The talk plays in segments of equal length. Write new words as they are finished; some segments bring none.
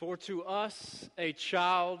For to us a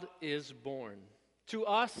child is born, to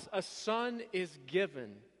us a son is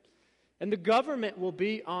given, and the government will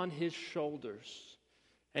be on his shoulders,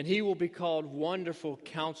 and he will be called Wonderful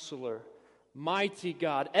Counselor, Mighty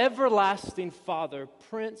God, Everlasting Father,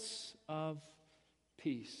 Prince of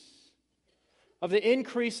Peace. Of the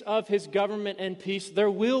increase of his government and peace there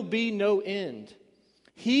will be no end.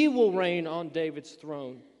 He will reign on David's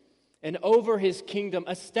throne and over his kingdom,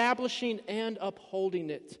 establishing and upholding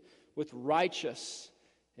it with righteousness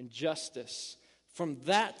and justice from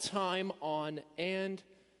that time on and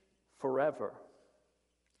forever.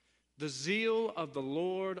 The zeal of the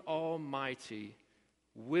Lord Almighty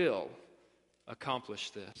will accomplish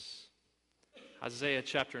this. Isaiah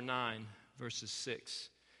chapter 9, verses 6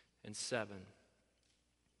 and 7.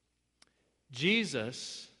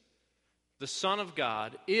 Jesus, the Son of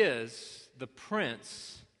God, is the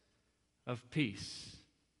Prince of Peace.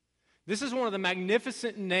 This is one of the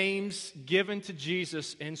magnificent names given to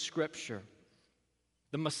Jesus in Scripture.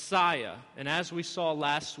 The Messiah, and as we saw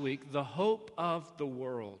last week, the hope of the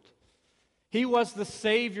world. He was the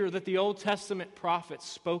Savior that the Old Testament prophets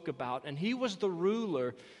spoke about, and He was the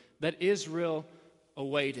ruler that Israel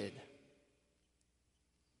awaited.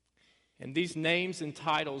 And these names and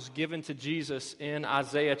titles given to Jesus in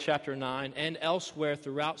Isaiah chapter 9 and elsewhere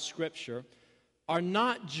throughout Scripture are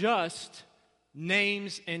not just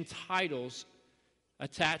names and titles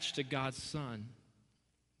attached to God's Son.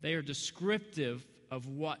 They are descriptive of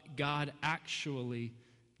what God actually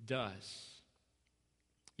does.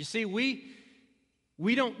 You see, we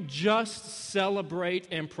don't just celebrate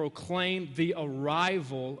and proclaim the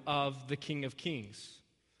arrival of the King of Kings,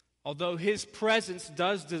 although His presence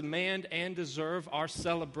does demand and deserve our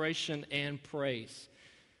celebration and praise.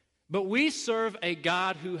 But we serve a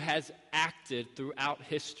God who has acted throughout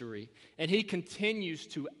history, and He continues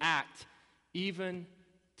to act even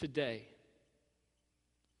today.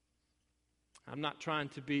 I'm not trying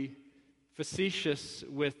to be facetious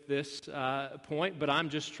with this point, but I'm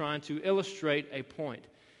just trying to illustrate a point.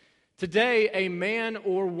 Today, a man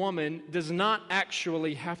or woman does not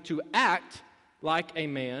actually have to act like a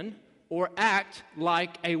man or act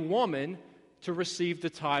like a woman to receive the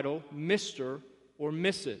title Mr. or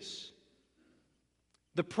Mrs.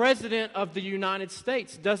 The President of the United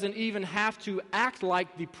States doesn't even have to act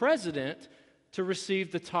like the President to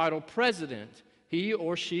receive the title President. He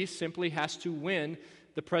or she simply has to win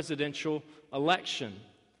the presidential election.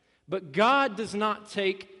 But God does not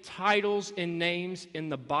take titles and names in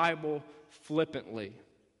the Bible flippantly.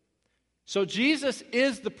 So Jesus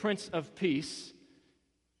is the Prince of Peace.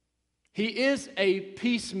 He is a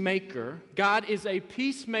peacemaker. God is a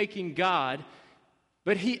peacemaking God,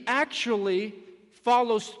 but He actually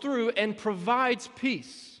follows through and provides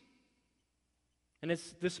peace. And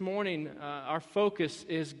it's this morning, our focus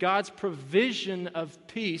is God's provision of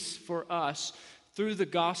peace for us through the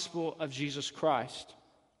gospel of Jesus Christ.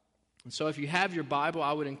 And so if you have your Bible,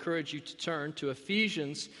 I would encourage you to turn to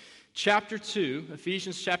Ephesians chapter 2,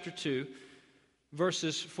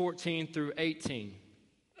 verses 14 through 18.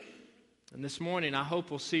 And this morning, I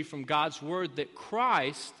hope we'll see from God's Word that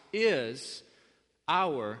Christ is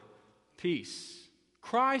our peace.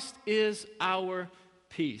 Christ is our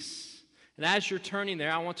peace. And as you're turning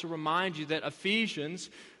there, I want to remind you that Ephesians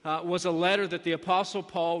was a letter that the Apostle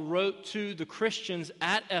Paul wrote to the Christians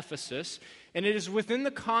at Ephesus, and it is within the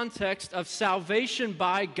context of salvation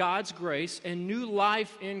by God's grace and new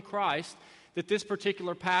life in Christ that this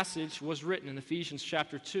particular passage was written in Ephesians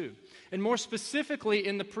chapter 2. And more specifically,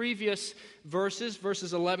 in the previous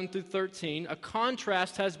verses 11 through 13, a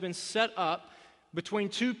contrast has been set up between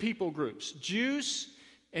two people groups, Jews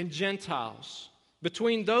and Gentiles,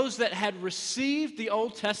 between those that had received the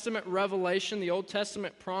Old Testament revelation, the Old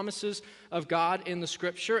Testament promises of God in the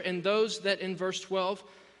Scripture, and those that in verse 12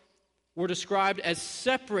 were described as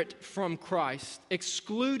separate from Christ,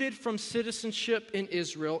 excluded from citizenship in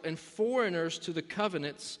Israel, and foreigners to the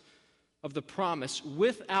covenants of the promise,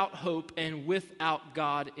 without hope and without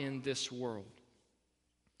God in this world.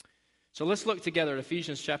 So let's look together at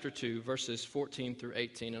Ephesians chapter 2, verses 14 through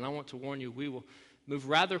 18. And I want to warn you, we will move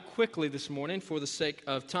rather quickly this morning for the sake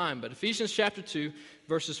of time. But Ephesians chapter 2,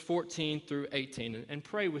 verses 14 through 18. And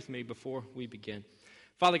pray with me before we begin.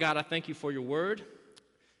 Father God, I thank you for your word.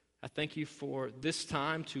 I thank you for this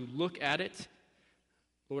time to look at it.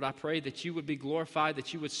 Lord, I pray that you would be glorified,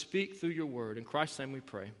 that you would speak through your word. In Christ's name we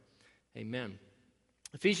pray. Amen.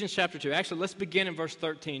 Ephesians chapter 2. Actually, let's begin in verse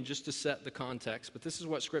 13 just to set the context. But this is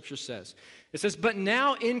what Scripture says. It says, "But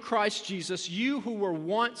now in Christ Jesus, you who were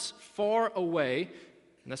once far away,"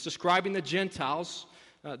 and that's describing the Gentiles,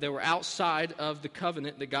 They were outside of the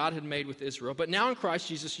covenant that God had made with Israel. But now in Christ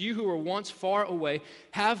Jesus, you who were once far away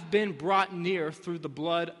have been brought near through the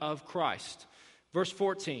blood of Christ. Verse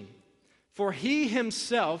 14, for he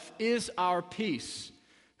himself is our peace,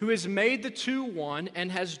 who has made the two one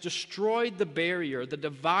and has destroyed the barrier, the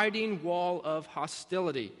dividing wall of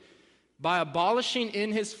hostility, by abolishing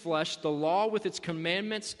in his flesh the law with its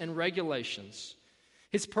commandments and regulations.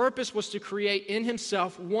 His purpose was to create in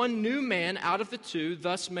himself one new man out of the two,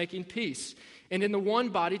 thus making peace, and in the one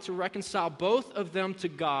body to reconcile both of them to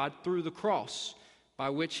God through the cross, by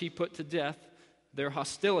which he put to death their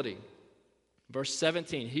hostility. Verse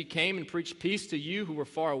 17, he came and preached peace to you who were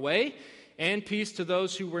far away, and peace to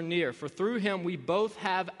those who were near. For through him we both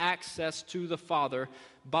have access to the Father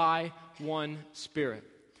by one Spirit.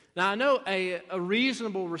 Now I know a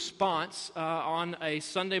reasonable response on a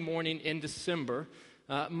Sunday morning in December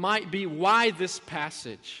might be, why this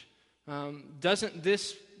passage? Doesn't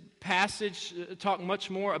this passage talk much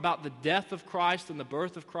more about the death of Christ and the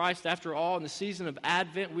birth of Christ? After all, in the season of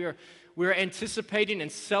Advent, we are anticipating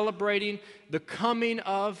and celebrating the coming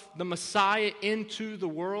of the Messiah into the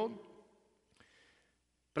world.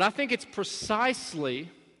 But I think it's precisely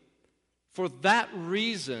for that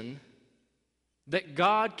reason that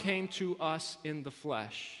God came to us in the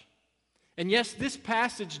flesh. And yes, this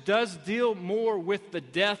passage does deal more with the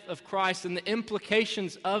death of Christ and the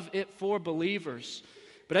implications of it for believers.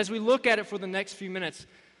 But as we look at it for the next few minutes,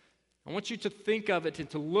 I want you to think of it and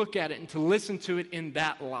to look at it and to listen to it in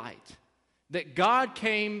that light. That God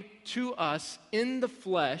came to us in the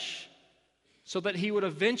flesh so that he would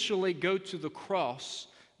eventually go to the cross,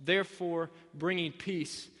 therefore bringing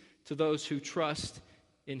peace to those who trust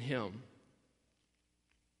in him.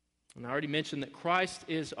 And I already mentioned that Christ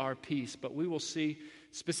is our peace, but we will see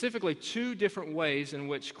specifically two different ways in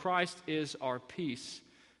which Christ is our peace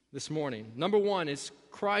this morning. Number one is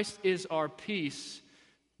Christ is our peace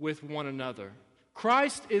with one another.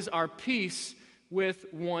 Christ is our peace with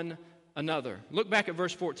one another. Look back at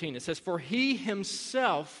verse 14. It says, for he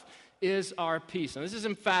himself is our peace. Now this is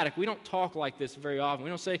emphatic. We don't talk like this very often. We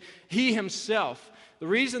don't say he himself. The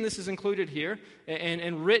reason this is included here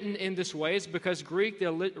and written in this way is because Greek, the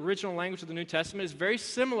original language of the New Testament, is very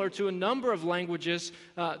similar to a number of languages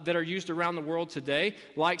that are used around the world today,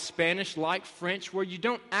 like Spanish, like French, where you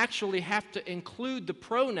don't actually have to include the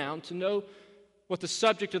pronoun to know what the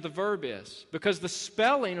subject of the verb is. Because the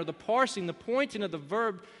spelling or the parsing, the pointing of the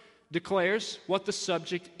verb declares what the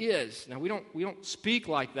subject is. Now, we don't speak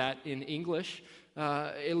like that in English,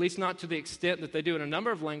 at least not to the extent that they do in a number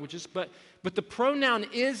of languages, but the pronoun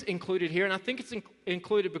is included here, and I think it's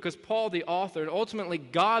included because Paul, the author, and ultimately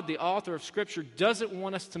God, the author of Scripture, doesn't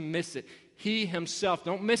want us to miss it. He himself,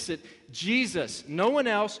 don't miss it, Jesus, no one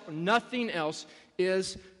else, or nothing else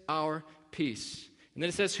is our peace. And then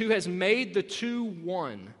it says, who has made the two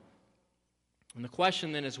one? And the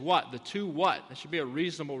question then is what? The two what? That should be a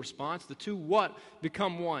reasonable response. The two what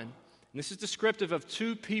become one? And this is descriptive of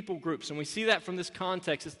two people groups, and we see that from this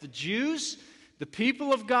context. It's the Jews, the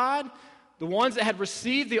people of God, the ones that had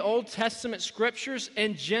received the Old Testament scriptures,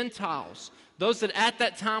 and Gentiles, those that at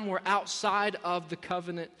that time were outside of the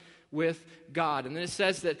covenant with God. And then it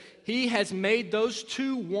says that he has made those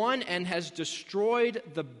two one and has destroyed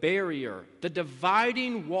the barrier, the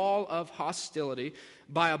dividing wall of hostility,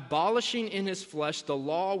 by abolishing in his flesh the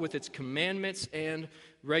law with its commandments and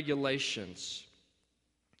regulations.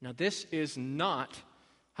 Now, this is not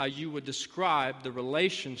how you would describe the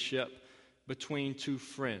relationship between two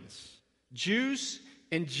friends. Jews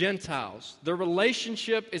and Gentiles, their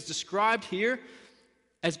relationship is described here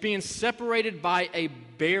as being separated by a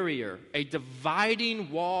barrier, a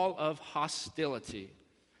dividing wall of hostility.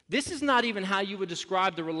 This is not even how you would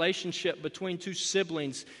describe the relationship between two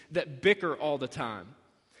siblings that bicker all the time.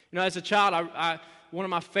 You know, as a child, one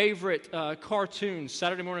of my favorite cartoons,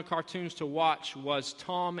 Saturday morning cartoons to watch, was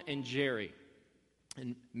Tom and Jerry.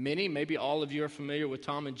 And many, maybe all of you are familiar with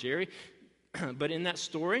Tom and Jerry. But in that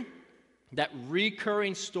story, that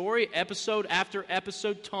recurring story, episode after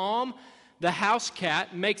episode, Tom, the house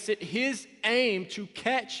cat, makes it his aim to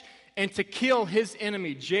catch and to kill his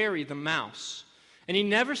enemy, Jerry the mouse. And he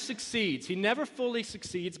never succeeds. He never fully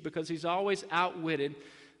succeeds because he's always outwitted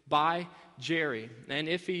by Jerry. And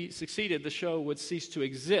if he succeeded, the show would cease to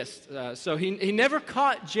exist. So he never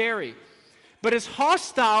caught Jerry. But as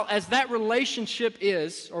hostile as that relationship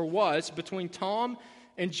is, or was, between Tom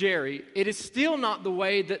and Jerry, it is still not the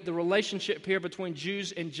way that the relationship here between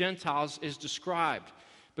Jews and Gentiles is described,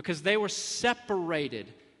 because they were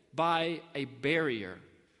separated by a barrier,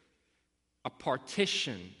 a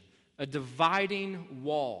partition, a dividing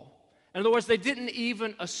wall. In other words, they didn't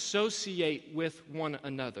even associate with one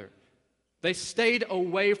another. They stayed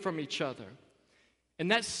away from each other. And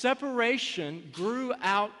that separation grew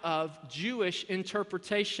out of Jewish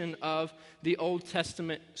interpretation of the Old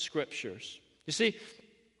Testament scriptures. You see,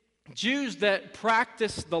 Jews that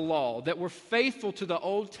practiced the law, that were faithful to the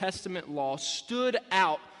Old Testament law, stood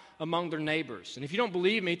out among their neighbors. And if you don't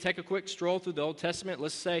believe me, take a quick stroll through the Old Testament.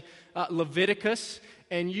 Let's say Leviticus,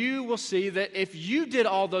 and you will see that if you did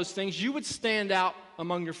all those things, you would stand out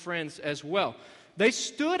among your friends as well. They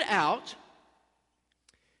stood out,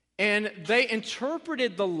 and they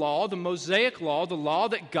interpreted the law, the Mosaic law, the law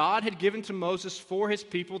that God had given to Moses for his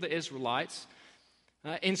people, the Israelites,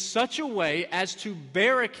 in such a way as to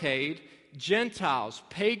barricade Gentiles,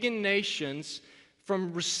 pagan nations,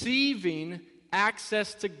 from receiving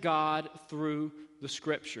access to God through the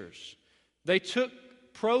Scriptures. They took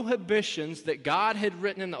prohibitions that God had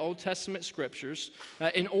written in the Old Testament Scriptures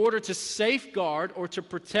in order to safeguard or to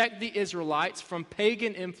protect the Israelites from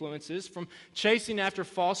pagan influences, from chasing after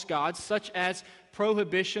false gods, such as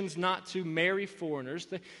prohibitions not to marry foreigners.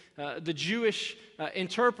 The Jewish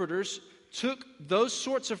interpreters took those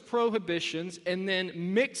sorts of prohibitions and then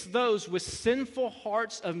mixed those with sinful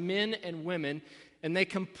hearts of men and women, and they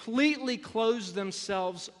completely closed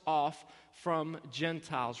themselves off from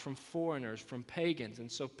Gentiles, from foreigners, from pagans. And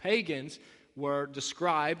so pagans were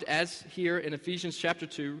described, as here in Ephesians chapter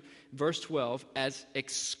 2, verse 12, as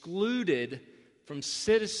excluded from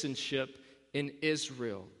citizenship in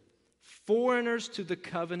Israel. Foreigners to the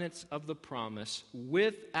covenants of the promise,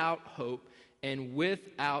 without hope and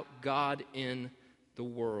without God in the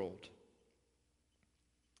world.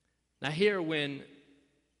 Now here when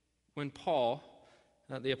Paul,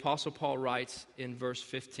 the Apostle Paul writes in verse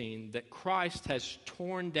 15 that Christ has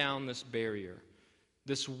torn down this barrier,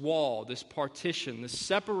 this wall, this partition, this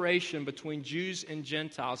separation between Jews and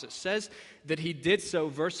Gentiles. It says that he did so,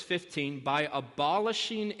 verse 15, by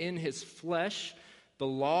abolishing in his flesh the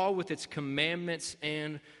law with its commandments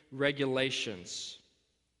and regulations.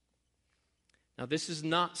 Now, this is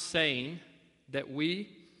not saying that we,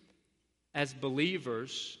 as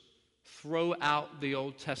believers, throw out the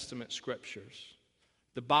Old Testament scriptures.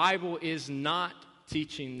 The Bible is not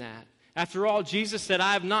teaching that. After all, Jesus said,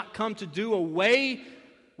 I have not come to do away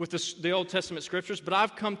with the Old Testament scriptures, but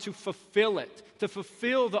I've come to fulfill it, to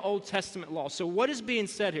fulfill the Old Testament law. So what is being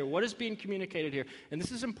said here? What is being communicated here? And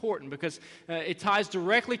this is important because it ties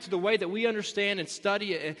directly to the way that we understand and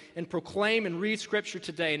study and proclaim and read Scripture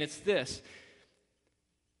today, and it's this.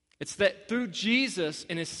 It's that through Jesus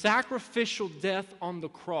and his sacrificial death on the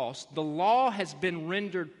cross, the law has been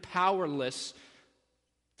rendered powerless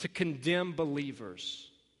to condemn believers.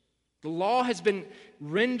 The law has been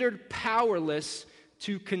rendered powerless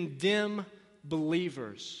to condemn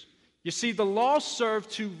believers. You see, the law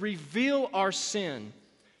served to reveal our sin,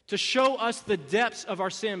 to show us the depths of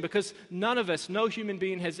our sin, because none of us, no human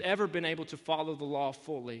being has ever been able to follow the law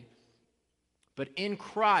fully. But in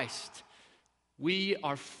Christ, we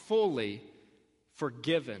are fully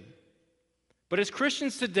forgiven. But as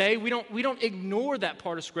Christians today, we don't ignore that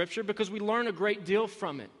part of Scripture because we learn a great deal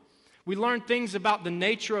from it. We learn things about the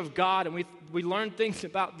nature of God, and we learn things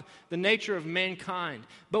about the nature of mankind.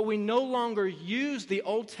 But we no longer use the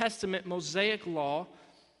Old Testament Mosaic law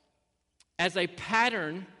as a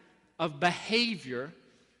pattern of behavior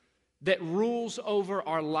that rules over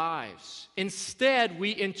our lives. Instead,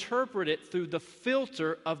 we interpret it through the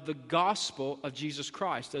filter of the gospel of Jesus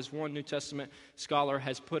Christ, as one New Testament scholar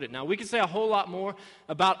has put it. Now, we can say a whole lot more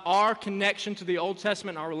about our connection to the Old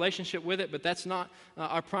Testament and our relationship with it, but that's not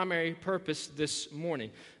our primary purpose this morning.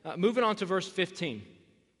 Moving on to verse 15,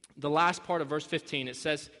 the last part of verse 15, it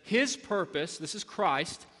says, his purpose, this is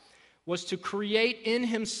Christ, was to create in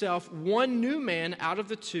himself one new man out of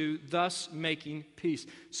the two, thus making peace.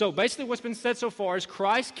 So basically what's been said so far is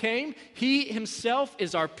Christ came, he himself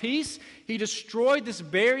is our peace. He destroyed this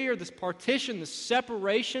barrier, this partition, this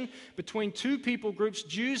separation between two people groups,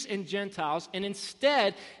 Jews and Gentiles, and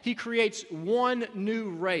instead he creates one new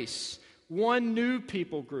race, one new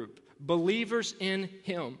people group, believers in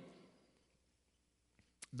him.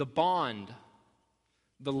 The bond,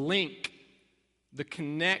 the link, the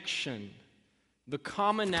connection, the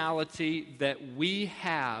commonality that we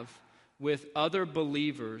have with other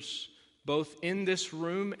believers, both in this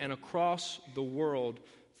room and across the world,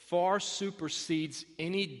 far supersedes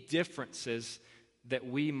any differences that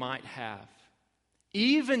we might have.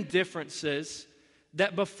 Even differences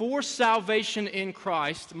that before salvation in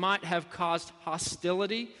Christ might have caused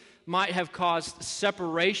hostility, might have caused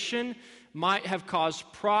separation, might have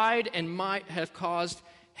caused pride, and might have caused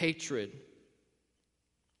hatred.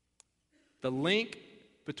 The link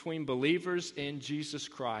between believers in Jesus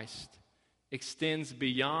Christ extends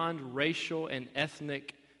beyond racial and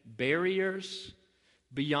ethnic barriers,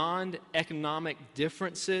 beyond economic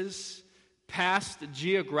differences, past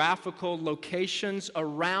geographical locations,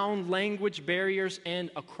 around language barriers,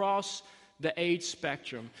 and across the age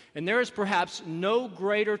spectrum. And there is perhaps no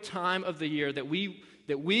greater time of the year that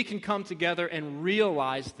we can come together and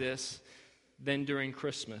realize this than during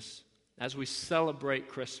Christmas, as we celebrate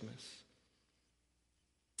Christmas.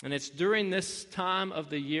 And it's during this time of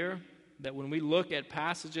the year that when we look at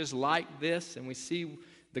passages like this and we see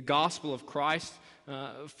the gospel of Christ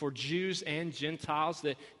for Jews and Gentiles,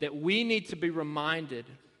 that we need to be reminded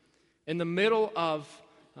in the middle of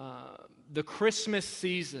the Christmas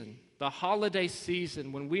season, the holiday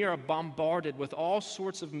season, when we are bombarded with all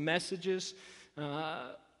sorts of messages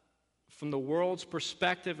from the world's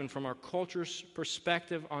perspective and from our culture's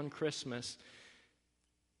perspective on Christmas,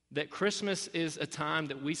 that Christmas is a time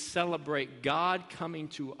that we celebrate God coming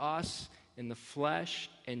to us in the flesh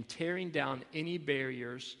and tearing down any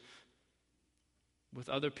barriers with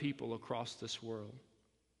other people across this world.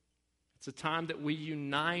 It's a time that we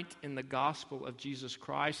unite in the gospel of Jesus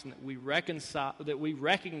Christ, and that we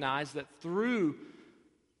recognize that through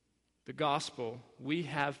the gospel we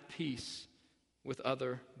have peace with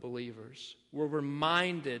other believers. We're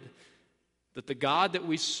reminded that the God that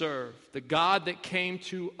we serve, the God that came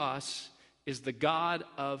to us, is the God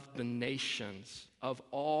of the nations, of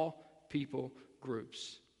all people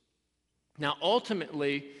groups. Now,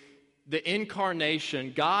 ultimately, the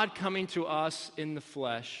incarnation, God coming to us in the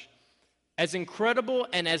flesh, as incredible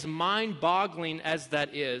and as mind-boggling as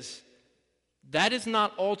that is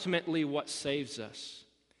not ultimately what saves us.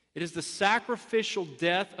 It is the sacrificial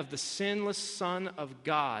death of the sinless Son of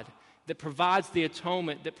God that provides the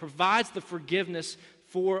atonement, that provides the forgiveness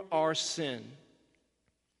for our sin.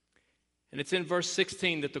 And it's in verse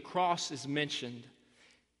 16 that the cross is mentioned.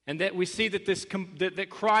 And that we see that that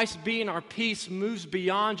Christ being our peace moves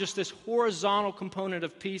beyond just this horizontal component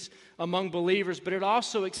of peace among believers, but it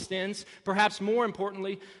also extends, perhaps more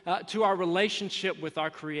importantly, to our relationship with our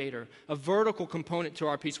Creator, a vertical component to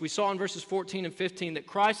our peace. We saw in verses 14 and 15 that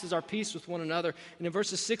Christ is our peace with one another, and in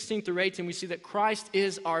verses 16 through 18 we see that Christ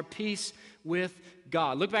is our peace with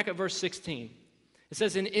God. Look back at verse 16. It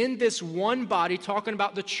says, and in this one body, talking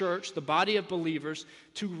about the church, the body of believers,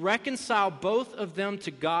 to reconcile both of them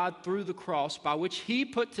to God through the cross, by which he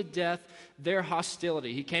put to death their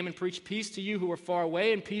hostility. He came and preached peace to you who are far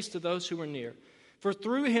away and peace to those who are near. For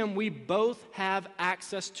through him we both have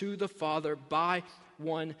access to the Father by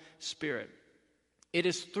one Spirit. It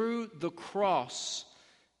is through the cross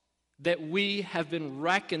that we have been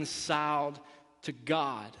reconciled to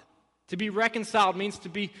God. To be reconciled means to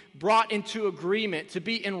be brought into agreement, to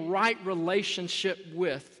be in right relationship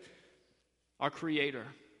with our Creator.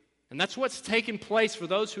 And that's what's taken place for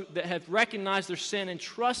those that have recognized their sin and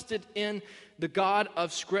trusted in the God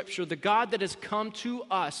of Scripture, the God that has come to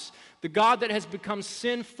us, the God that has become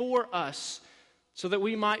sin for us, so that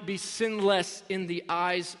we might be sinless in the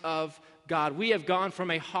eyes of God. We have gone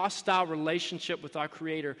from a hostile relationship with our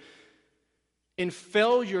Creator in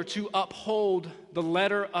failure to uphold the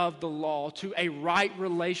letter of the law to a right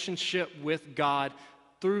relationship with God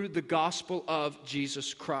through the gospel of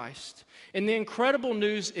Jesus Christ. And the incredible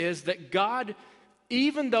news is that God,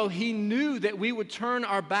 even though he knew that we would turn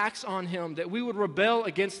our backs on him, that we would rebel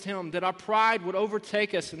against him, that our pride would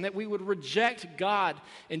overtake us, and that we would reject God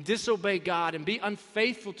and disobey God and be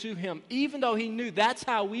unfaithful to him, even though he knew that's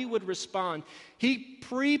how we would respond, he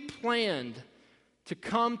pre-planned to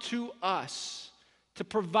come to us to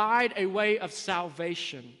provide a way of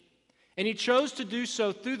salvation. And he chose to do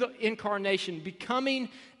so through the incarnation, becoming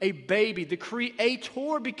a baby, the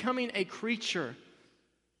Creator becoming a creature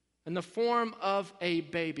in the form of a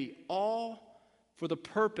baby, all for the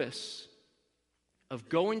purpose of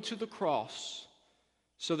going to the cross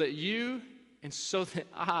so that you and so that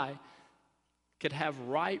I could have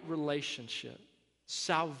right relationship,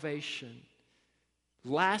 salvation,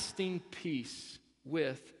 lasting peace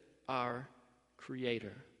with our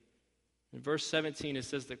Creator. In verse 17 it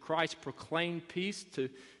says that Christ proclaimed peace to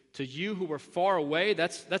you who were far away,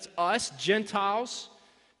 that's us, Gentiles,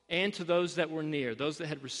 and to those that were near, those that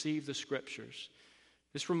had received the Scriptures.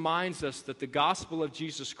 This reminds us that the gospel of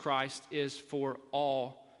Jesus Christ is for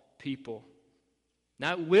all people.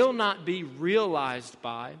 Now, it will not be realized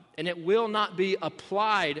by, and it will not be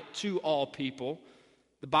applied to all people.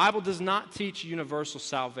 The Bible does not teach universal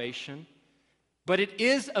salvation, but it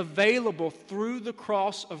is available through the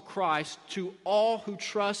cross of Christ to all who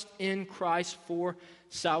trust in Christ for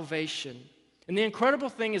salvation. And the incredible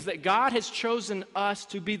thing is that God has chosen us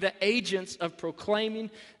to be the agents of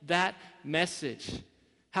proclaiming that message.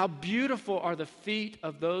 How beautiful are the feet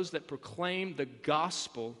of those that proclaim the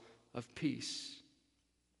gospel of peace.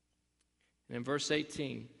 And in verse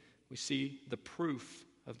 18, we see the proof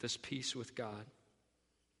of this peace with God.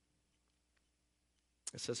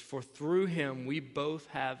 It says, "For through him we both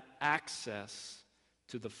have access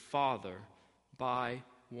to the Father by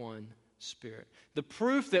one Spirit." The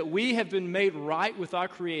proof that we have been made right with our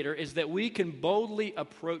Creator is that we can boldly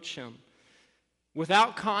approach him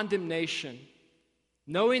without condemnation,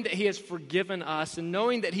 knowing that he has forgiven us and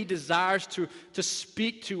knowing that he desires to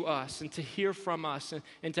speak to us and to hear from us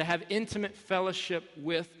and to have intimate fellowship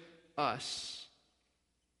with us.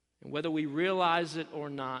 And whether we realize it or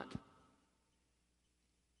not,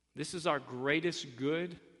 this is our greatest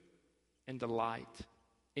good and delight,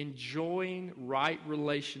 enjoying right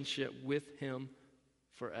relationship with him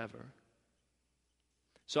forever.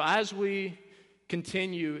 So as we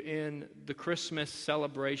continue in the Christmas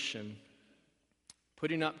celebration,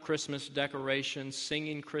 putting up Christmas decorations,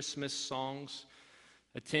 singing Christmas songs,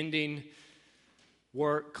 attending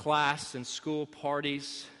work, class, and school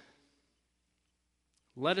parties,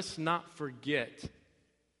 let us not forget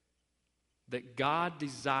that God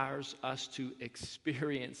desires us to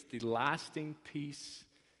experience the lasting peace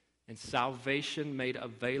and salvation made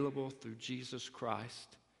available through Jesus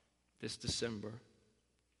Christ this December.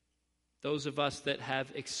 Those of us that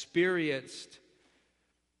have experienced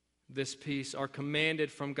this peace are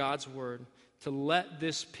commanded from God's word to let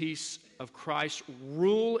this peace of Christ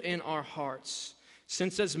rule in our hearts,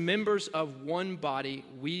 since as members of one body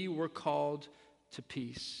we were called to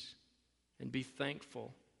peace, and be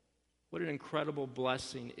thankful. What an incredible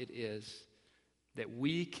blessing it is that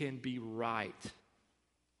we can be right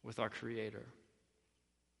with our Creator.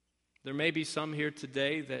 There may be some here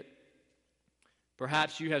today that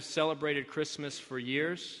perhaps you have celebrated Christmas for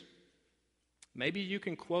years. Maybe you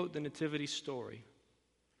can quote the Nativity story.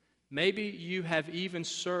 Maybe you have even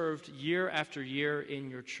served year after year in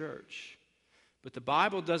your church. But the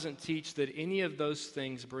Bible doesn't teach that any of those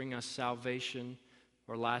things bring us salvation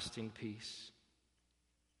or lasting peace.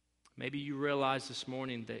 Maybe you realize this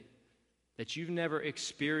morning that you've never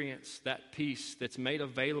experienced that peace that's made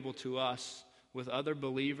available to us with other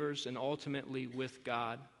believers and ultimately with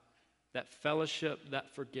God, that fellowship, that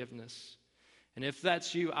forgiveness. And if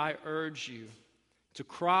that's you, I urge you to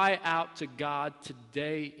cry out to God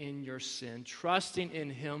today in your sin, trusting in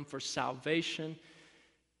him for salvation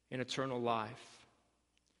and eternal life.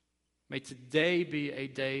 May today be a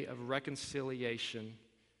day of reconciliation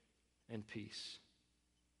and peace.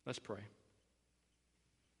 Let's pray.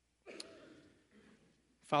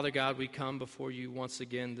 Father God, we come before you once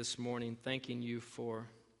again this morning, thanking you for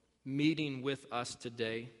meeting with us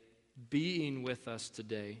today, being with us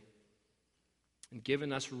today, and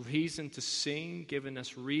giving us reason to sing, giving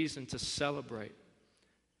us reason to celebrate.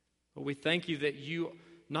 But we thank you that you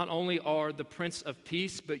not only are the Prince of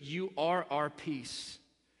Peace, but you are our peace.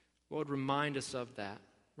 Lord, remind us of that.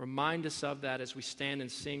 Remind us of that as we stand and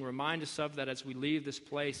sing. Remind us of that as we leave this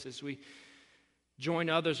place, as we join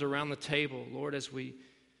others around the table. Lord, as we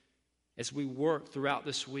work throughout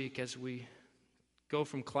this week, as we go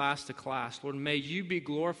from class to class. Lord, may you be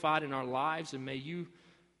glorified in our lives, and may you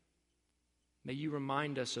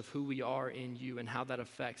remind us of who we are in you and how that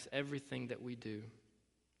affects everything that we do.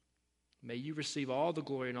 May you receive all the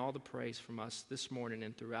glory and all the praise from us this morning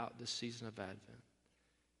and throughout this season of Advent.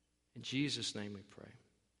 In Jesus' name we pray.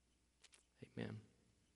 Amen.